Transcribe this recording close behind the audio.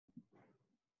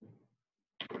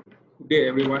day,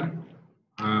 everyone.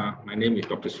 My name is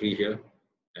Dr. Sri here,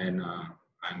 and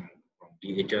I'm from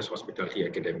DHS Hospitality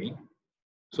Academy.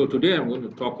 So today I'm going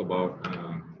to talk about,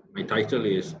 my title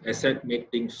is Asset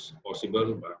Make Things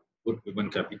Possible, but Good Human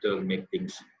Capital Make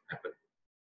Things Happen.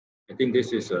 I think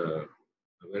this is a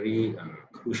very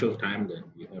crucial time that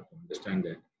we have to understand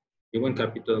that human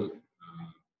capital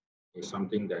is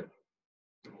something that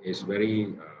is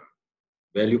very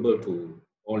valuable to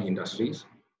all industries.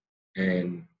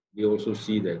 And we also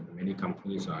see that many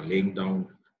companies are laying down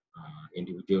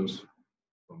individuals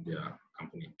from their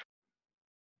company.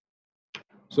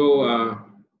 So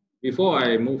before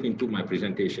I move into my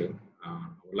presentation, I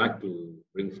would like to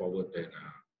bring forward that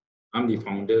I'm the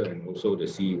founder and also the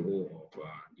CEO of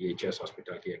DHS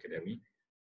Hospitality Academy,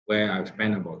 where I've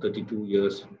spent about 32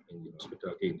 years in the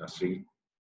hospitality industry.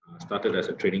 Started as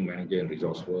a training manager in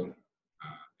Resource World,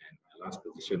 and my last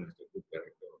position as the group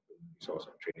director of resource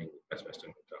and training with Best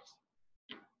Western Hotels.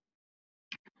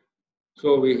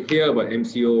 So we hear about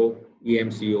MCO,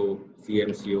 EMCO,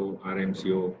 CMCO,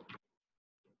 RMCO,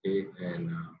 okay,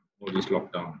 and all this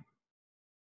lockdown.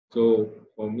 So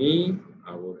for me,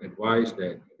 I would advise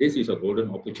that this is a golden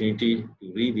opportunity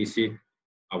to revisit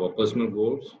our personal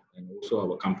goals and also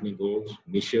our company goals,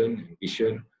 mission and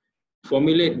vision,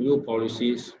 formulate new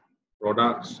policies,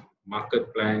 products,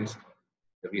 market plans,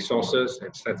 the resources,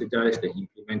 and strategize the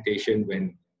implementation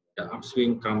when the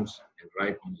upswing comes and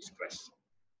ride on its crest.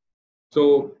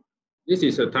 So this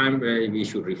is a time where we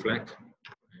should reflect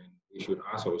and we should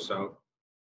ask ourselves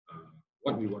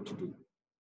what we want to do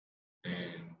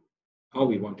and how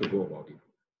we want to go about it.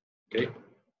 Okay.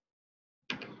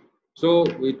 So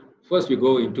first we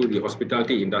go into the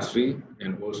hospitality industry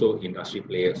and also industry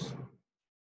players.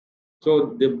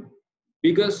 So the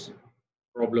biggest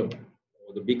problem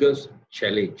or the biggest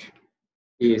challenge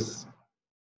is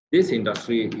this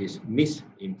industry is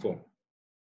misinformed.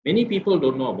 Many people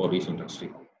don't know about this industry.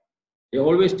 They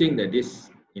always think that this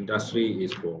industry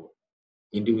is for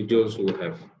individuals who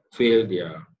have failed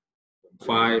their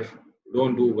 5,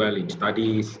 don't do well in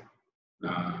studies.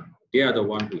 They are the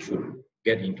ones who should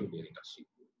get into the industry.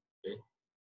 Okay?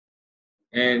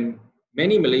 And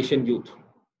many Malaysian youth,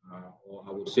 or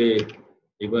I would say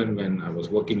even when I was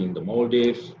working in the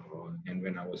Maldives and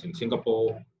when I was in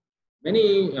Singapore,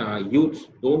 many youths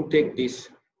don't take this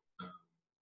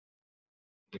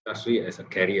industry as a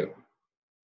career.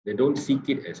 They don't seek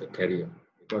it as a career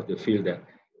because they feel that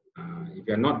if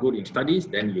you're not good in studies,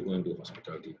 then you're going to do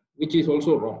hospitality, which is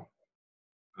also wrong.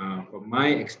 From my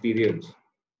experience,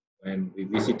 when we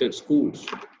visited schools,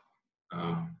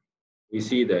 we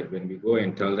see that when we go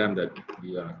and tell them that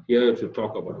we are here to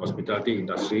talk about hospitality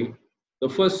industry, the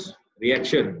first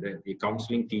reaction that the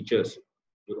counseling teachers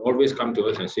would always come to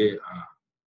us and say,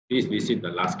 please visit the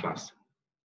last class,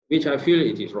 which I feel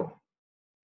it is wrong.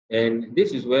 And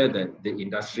this is where the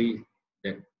industry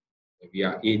that we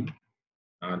are in,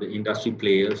 the industry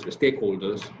players, the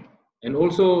stakeholders, and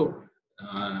also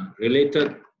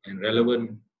related and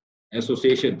relevant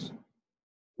associations,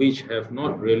 which have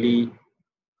not really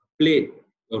played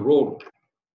a role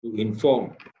to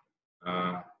inform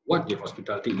what the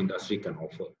hospitality industry can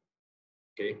offer.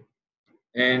 Okay,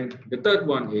 and the third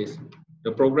one is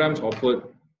the programs offered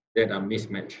that are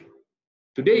mismatched.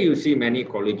 Today, you see many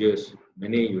colleges,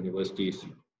 many universities,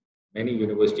 many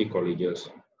university colleges,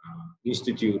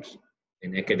 institutes,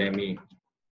 and academy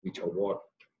which award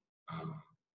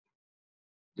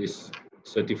this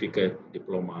certificate,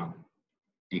 diploma,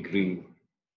 degree,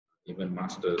 even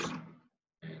masters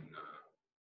and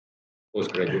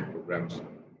postgraduate programs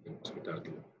in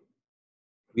hospitality.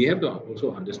 We have to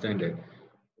also understand that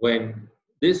when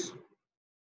these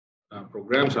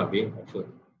programs are being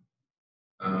offered,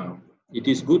 it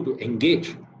is good to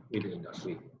engage with the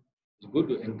industry. It's good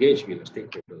to engage with the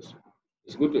stakeholders.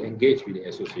 It's good to engage with the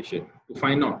association to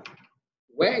find out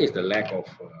where is the lack of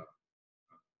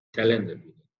talent that we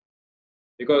need.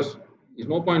 Because there's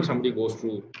no point somebody goes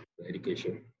through the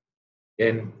education,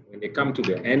 then when they come to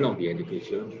the end of the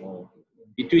education or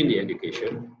between the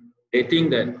education, they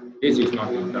think that this is not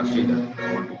the industry that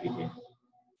they want to be in.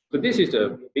 So this is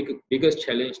the biggest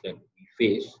challenge that we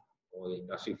face, or the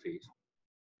industry face.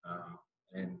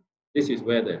 And this is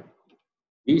where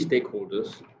these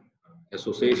stakeholders,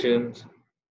 associations,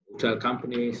 hotel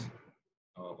companies,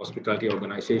 hospitality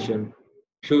organizations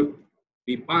should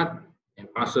be part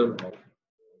and parcel of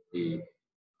the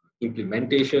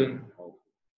implementation of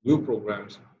new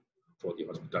programs for the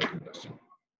hospitality industry.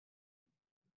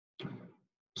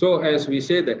 So as we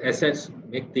say that assets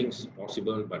make things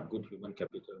possible, but good human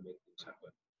capital make things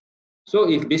happen. So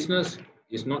if business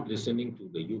is not listening to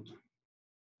the youth,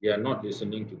 they are not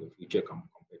listening to the future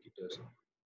competitors,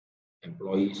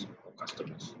 employees, or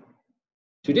customers.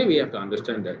 Today, we have to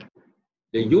understand that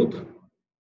the youth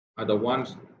are the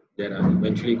ones that are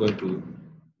eventually going to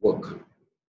work.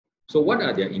 So what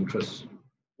are their interests?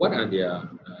 What are their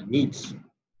needs?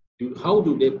 How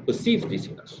do they perceive this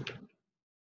industry?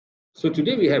 So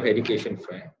today we have education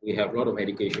fair. We have a lot of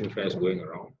education fairs going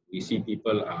around. We see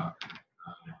people are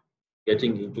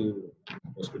getting into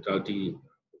hospitality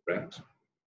programs.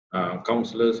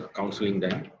 Counselors are counseling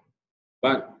them.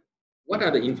 But what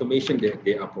are the information that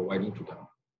they are providing to them?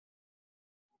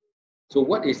 So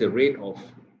what is the rate of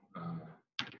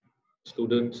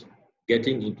students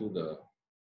getting into the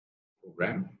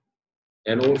program?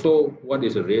 And also, what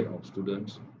is the rate of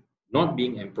students not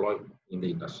being employed in the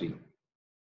industry?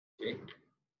 Okay.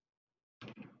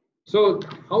 So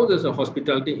how does the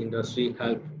hospitality industry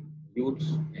help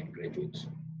youths and graduates?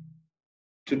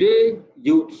 Today,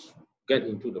 youths get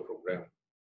into the program.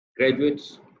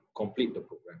 Graduates complete the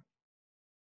program.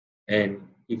 And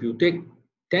if you take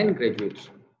 10 graduates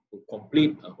who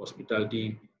complete a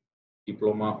hospitality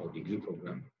diploma or degree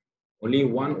program, only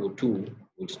 1 or 2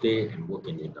 will stay and work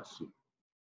in the industry.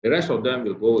 The rest of them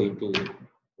will go into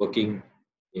working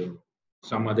in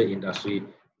some other industry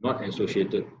not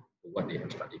associated with what they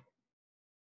have studied.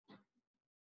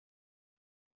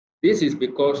 This is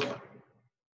because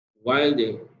while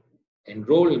they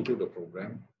enroll into the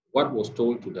program, what was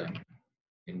told to them,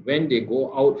 and when they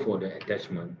go out for the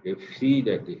attachment, they see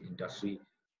that the industry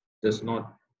is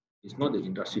not the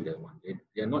industry they want.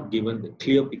 They are not given the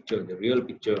clear picture, the real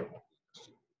picture of the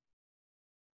industry.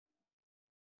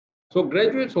 So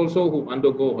graduates also who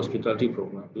undergo hospitality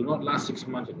program do not last 6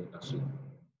 months in the industry.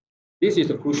 This is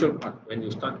a crucial part. When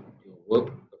you start your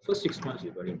work, the first 6 months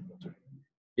is very important.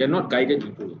 They are not guided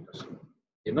into the industry.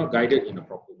 They are not guided in a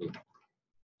proper way.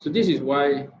 So this is why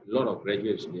a lot of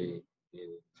graduates, they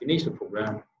finish the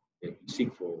program, they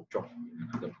seek for a job in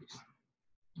another place.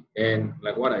 And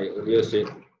like what I earlier said,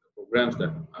 the programs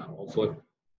that are offered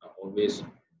are always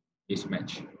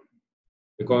mismatched,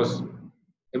 because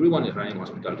everyone is running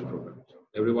hospitality programs,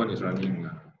 everyone is running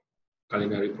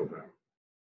culinary program,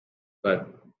 but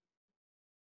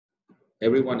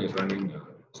everyone is running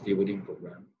a stewarding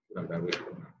program, food and beverage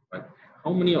program. But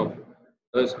how many of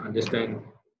us understand,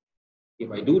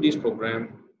 if I do this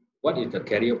program, what is the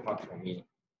career path for me?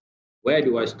 Where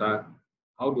do I start?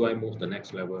 How do I move to the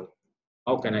next level?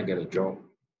 How can I get a job?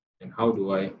 And how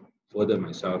do I further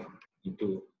myself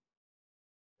into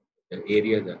the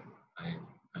area that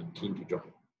I'm keen to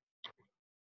join?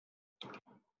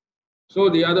 So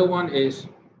the other one is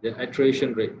the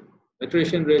attrition rate.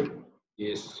 Attrition rate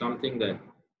is something that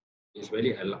is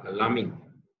very alarming,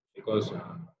 because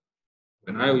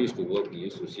when I used to work, we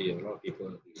used to see a lot of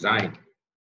people resign.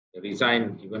 They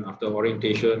resign even after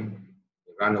orientation,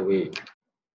 they run away.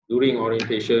 During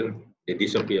orientation, they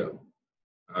disappear.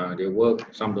 They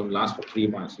work, some don't last for 3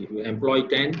 months. If you employ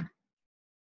 10,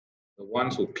 the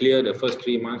ones who clear the first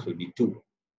 3 months will be 2.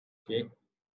 Okay,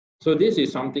 so this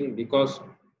is something, because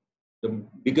the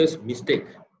biggest mistake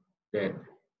that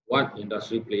what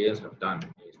industry players have done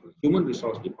is the human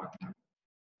resource department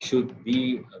should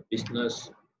be a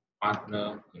business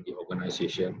partner in the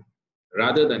organization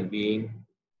rather than being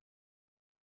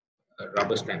a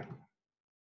rubber stamp,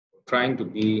 trying to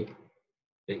be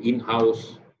the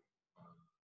in-house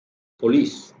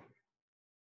police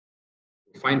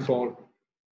to find fault,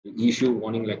 to issue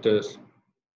warning letters,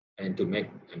 and to make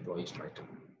employees right.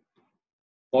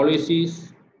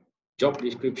 Policies, job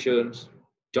descriptions,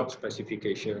 job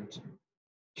specifications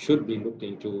should be looked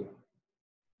into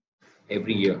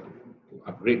every year to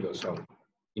upgrade yourself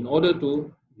in order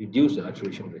to reduce the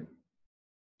attrition rate.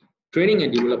 Training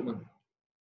and development.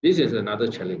 This is another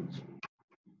challenge.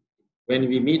 When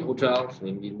we meet hotels,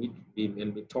 when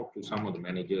we talk to some of the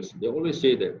managers, they always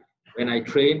say that when I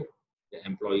train, the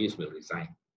employees will resign.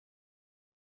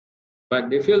 But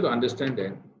they fail to understand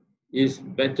that it's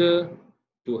better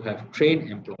to have trained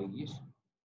employees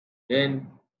than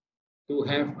to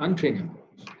have untrained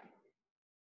employees.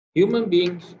 Human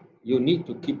beings, you need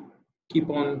to keep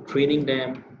on training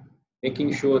them,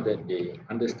 making sure that they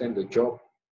understand the job,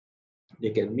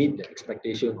 they can meet the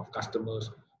expectation of customers,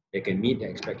 they can meet the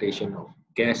expectation of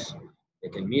guests, they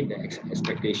can meet the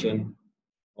expectation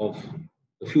of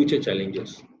the future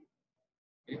challenges.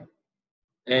 Okay?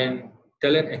 And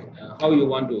talent, how you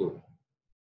want to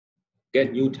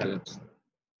get new talents.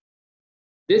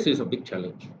 This is a big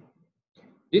challenge.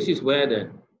 This is where the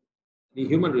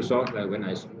human resource, like when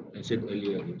I said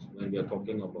earlier, is when we are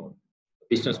talking about a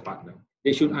business partner,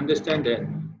 they should understand that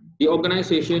the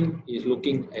organization is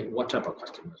looking at what type of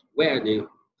customers, where are they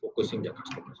focusing their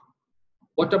customers.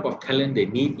 What type of talent they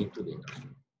need into the industry,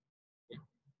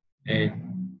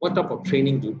 and what type of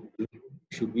training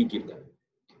should we give them?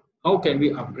 How can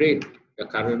we upgrade the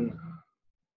current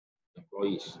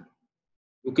employees?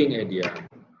 Looking at their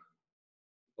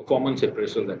performance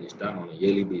appraisal that is done on a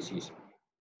yearly basis.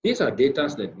 These are data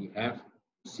that we have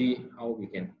to see how we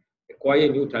can acquire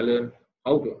new talent,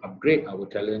 how to upgrade our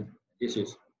talent. This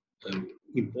is an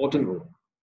important role.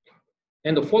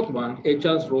 And the fourth one,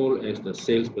 HR's role as the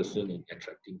salesperson in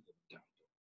attracting human capital.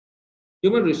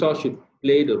 Human resource should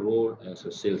play the role as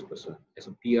a salesperson, as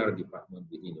a PR department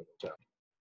within the HR.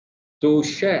 To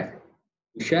share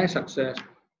success,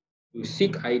 to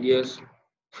seek ideas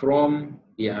from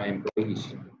their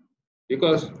employees.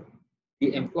 Because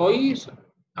the employees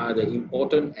are the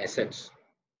important assets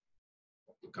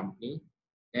of the company,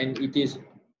 and it is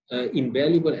an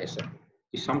invaluable asset.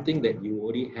 It's something that you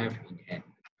already have in hand.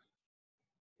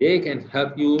 They can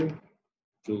help you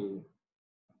to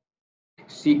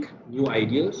seek new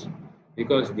ideas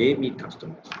because they meet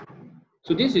customers.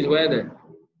 So this is where the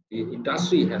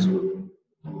industry has to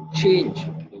change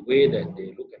the way that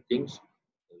they look at things,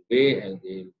 the way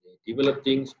they develop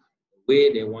things, the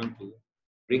way they want to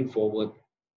bring forward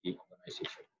the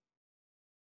organization.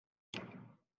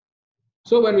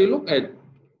 So when we look at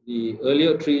the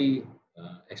earlier three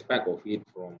aspects of it,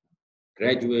 from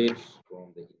graduates,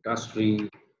 from the industry,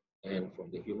 and from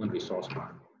the human resource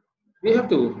part, we have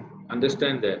to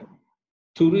understand that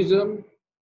tourism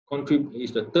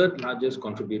is the third largest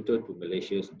contributor to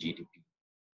Malaysia's GDP.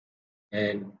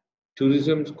 And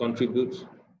tourism contributes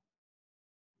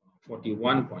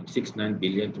 41.69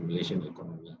 billion to Malaysian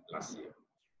economy last year.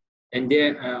 And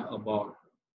there are about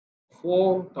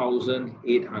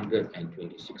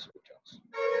 4,826 hotels.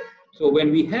 So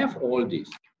when we have all this,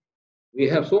 we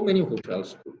have so many hotel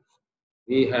schools.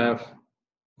 We have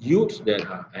youths that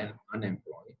are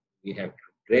unemployed. We have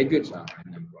graduates that are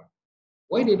unemployed.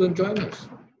 Why they don't join us?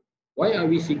 Why are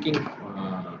we seeking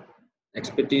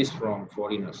expertise from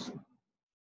foreigners?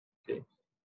 Okay.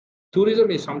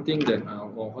 Tourism is something that,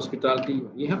 or hospitality,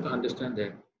 we have to understand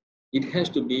that it has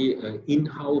to be an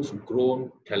in-house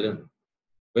grown talent.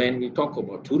 When we talk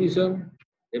about tourism,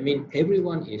 I mean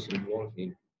everyone is involved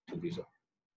in tourism.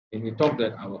 When we talk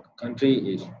that our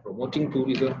country is promoting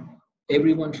tourism,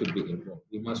 everyone should be involved.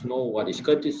 We must know what is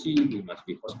courtesy, we must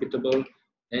be hospitable,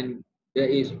 and there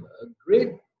is a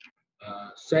great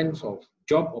sense of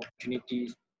job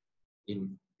opportunities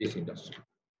in this industry.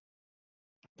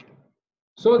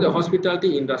 So the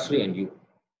hospitality industry and you.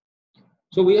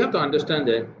 So we have to understand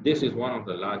that this is one of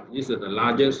the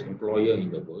largest employer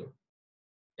in the world.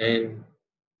 And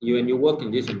when you work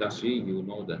in this industry, you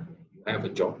know that you have a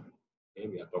job. Okay,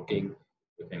 we are talking,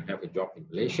 you can have a job in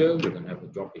Malaysia, you can have a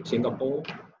job in Singapore,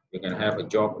 you can have a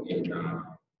job in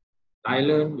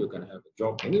Thailand, you can have a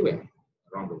job anywhere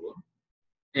around the world.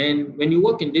 And when you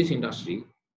work in this industry,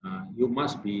 you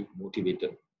must be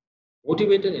motivated.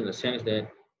 Motivated in the sense that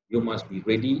you must be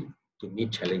ready to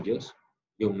meet challenges.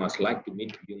 You must like to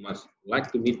meet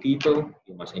people.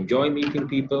 You must enjoy meeting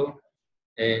people.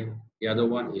 And the other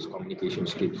one is communication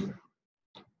skills,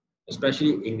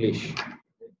 especially English.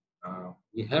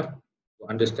 We have to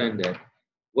understand that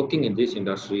working in this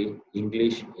industry,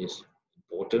 English is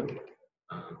important.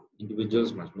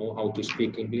 Individuals must know how to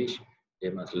speak English. They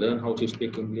must learn how to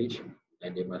speak English,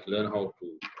 and they must learn how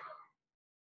to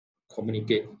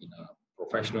communicate in a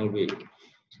professional way.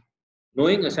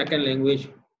 Knowing a second language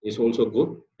is also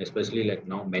good, especially like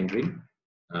now Mandarin.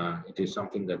 It is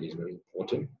something that is very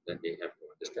important that they have to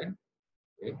understand.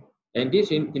 Okay? And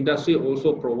this industry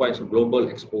also provides global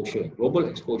exposure. Global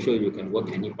exposure, you can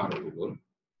work any part of the world,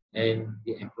 and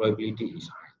the employability is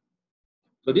high.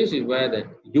 So this is where the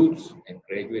youths and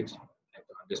graduates have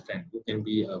to understand. You can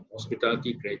be a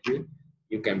hospitality graduate,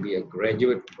 you can be a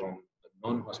graduate from a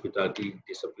non-hospitality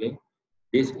discipline.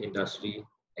 This industry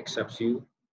accepts you,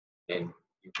 and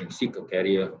you can seek a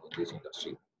career in this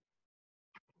industry.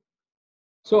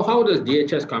 So how does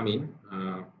DHS come in?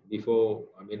 I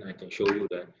can show you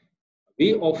that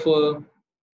we offer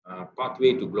a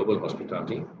pathway to global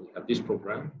hospitality. We have this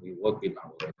program. We work with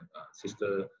our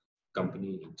sister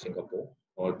company in Singapore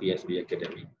called PSB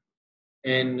Academy.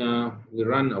 And we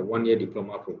run a one-year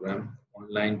diploma program.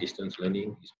 Online distance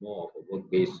learning is more of a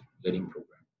work-based learning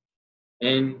program.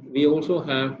 And we also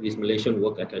have this Malaysian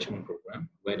Work Attachment Program,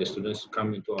 where the students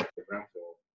come into our program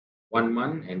for 1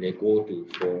 month and they go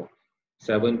for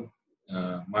 7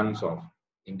 months of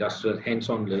industrial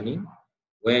hands-on learning,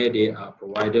 where they are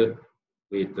provided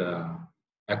with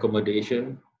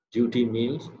accommodation, duty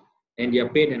meals, and they are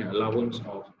paid an allowance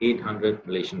of 800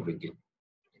 Malaysian ringgit.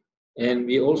 And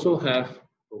we also have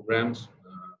programs.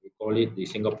 We call it the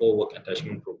Singapore Work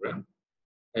Attachment Program.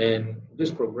 And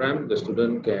this program, the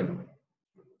student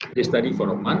they study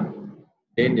for a month,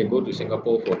 then they go to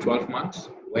Singapore for 12 months,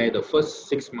 where the first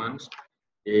 6 months,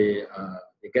 they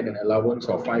get an allowance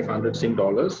of 500 Sing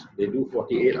dollars. They do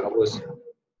 48 hours of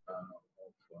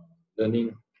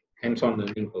learning, hands-on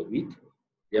learning per week.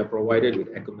 They are provided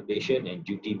with accommodation and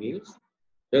duty meals.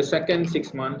 The second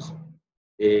 6 months,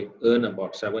 they earn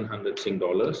about 700 Sing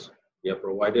dollars. They are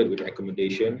provided with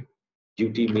accommodation,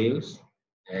 duty meals,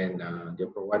 and they're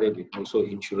provided with also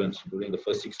insurance during the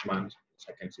first 6 months,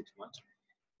 second 6 months.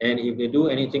 And if they do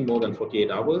anything more than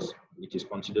 48 hours, which is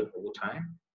considered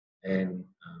overtime, and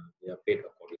they are paid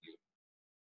accordingly.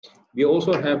 We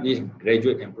also have this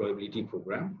graduate employability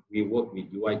program. We work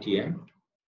with UiTM.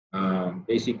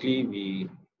 Basically,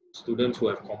 students who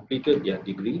have completed their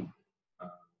degree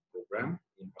program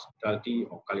in hospitality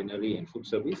or culinary and food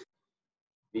service,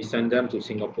 we send them to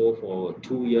Singapore for a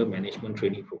 2-year management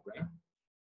training program,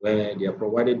 where they are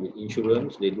provided with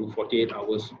insurance. They do 48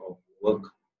 hours of work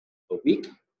per week,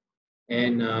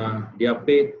 and they are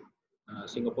paid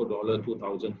Singapore dollar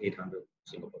 2,800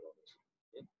 Singapore dollars.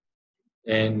 Okay?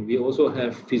 And we also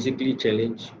have physically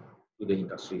challenged to the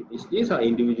industry. These are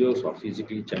individuals who are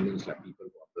physically challenged, like people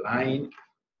who are blind,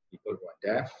 people who are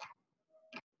deaf.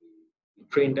 We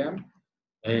train them,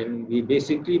 and we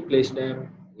basically place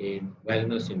them in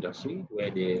wellness industry,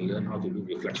 where they learn how to do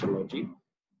reflexology,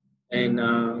 and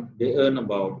they earn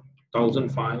about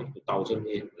 1,500 to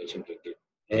 1,008 Malaysian ringgit.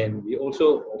 And we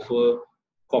also offer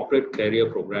corporate career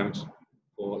programs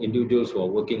for individuals who are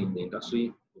working in the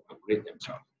industry to upgrade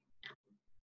themselves.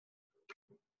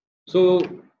 So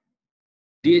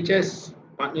DHS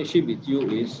partnership with you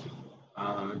is,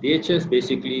 DHS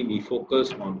basically we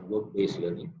focus on work-based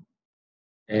learning,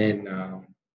 and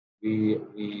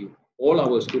all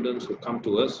our students who come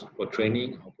to us for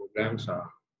training, our programs are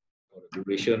for the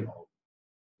duration of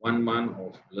 1 month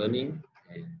of learning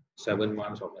and 7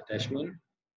 months of attachment,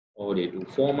 or they do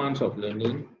 4 months of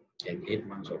learning and 8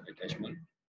 months of attachment.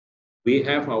 We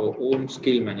have our own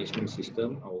skill management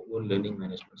system, our own learning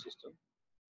management system.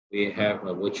 We have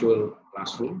a virtual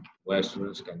classroom where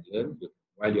students can learn.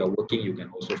 While you are working, you can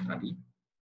also study.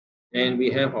 And we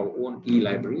have our own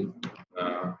e-library,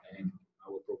 and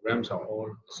our programs are all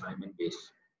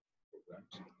assignment-based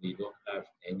programs. We don't have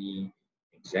any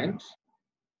exams.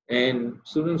 And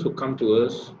students who come to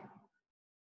us,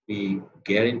 we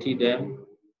guarantee them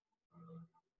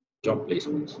job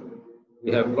placements.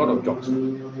 We have a lot of jobs.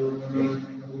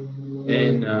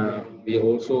 And we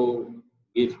also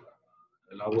give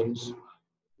allowance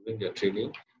during their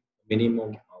training, minimum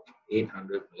of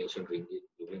 800 Malaysian ringgit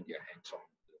during their hands-on.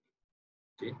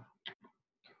 Okay.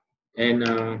 And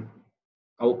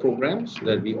our programs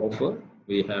that we offer,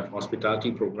 we have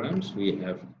hospitality programs, we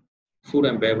have food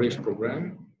and beverage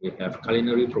program, we have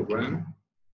culinary program,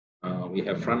 we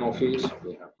have front office,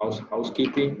 we have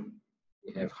housekeeping,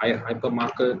 we have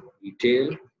hypermarket,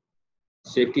 retail,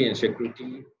 safety and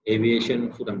security,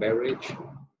 aviation, food and beverage,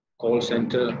 call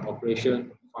center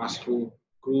operation, fast food,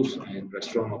 cruise and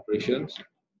restaurant operations,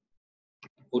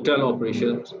 hotel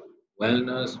operations,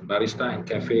 wellness, barista and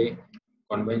cafe,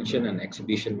 convention and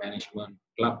exhibition management,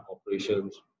 club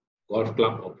operations, golf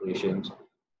club operations,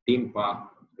 theme park,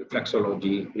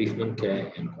 reflexology, bereavement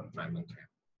care, and confinement care.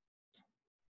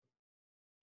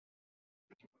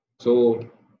 So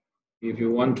if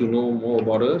you want to know more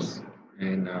about us,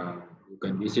 and you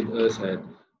can visit us at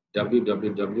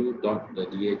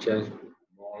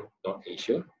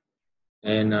www.thedhsmall.asia.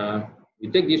 And we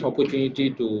take this opportunity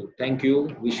to thank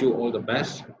you, wish you all the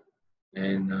best,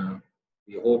 and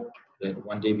we hope that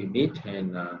one day we meet,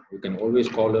 and you can always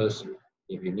call us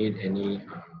if you need any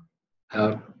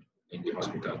help in the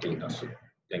hospitality industry.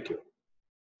 Thank you.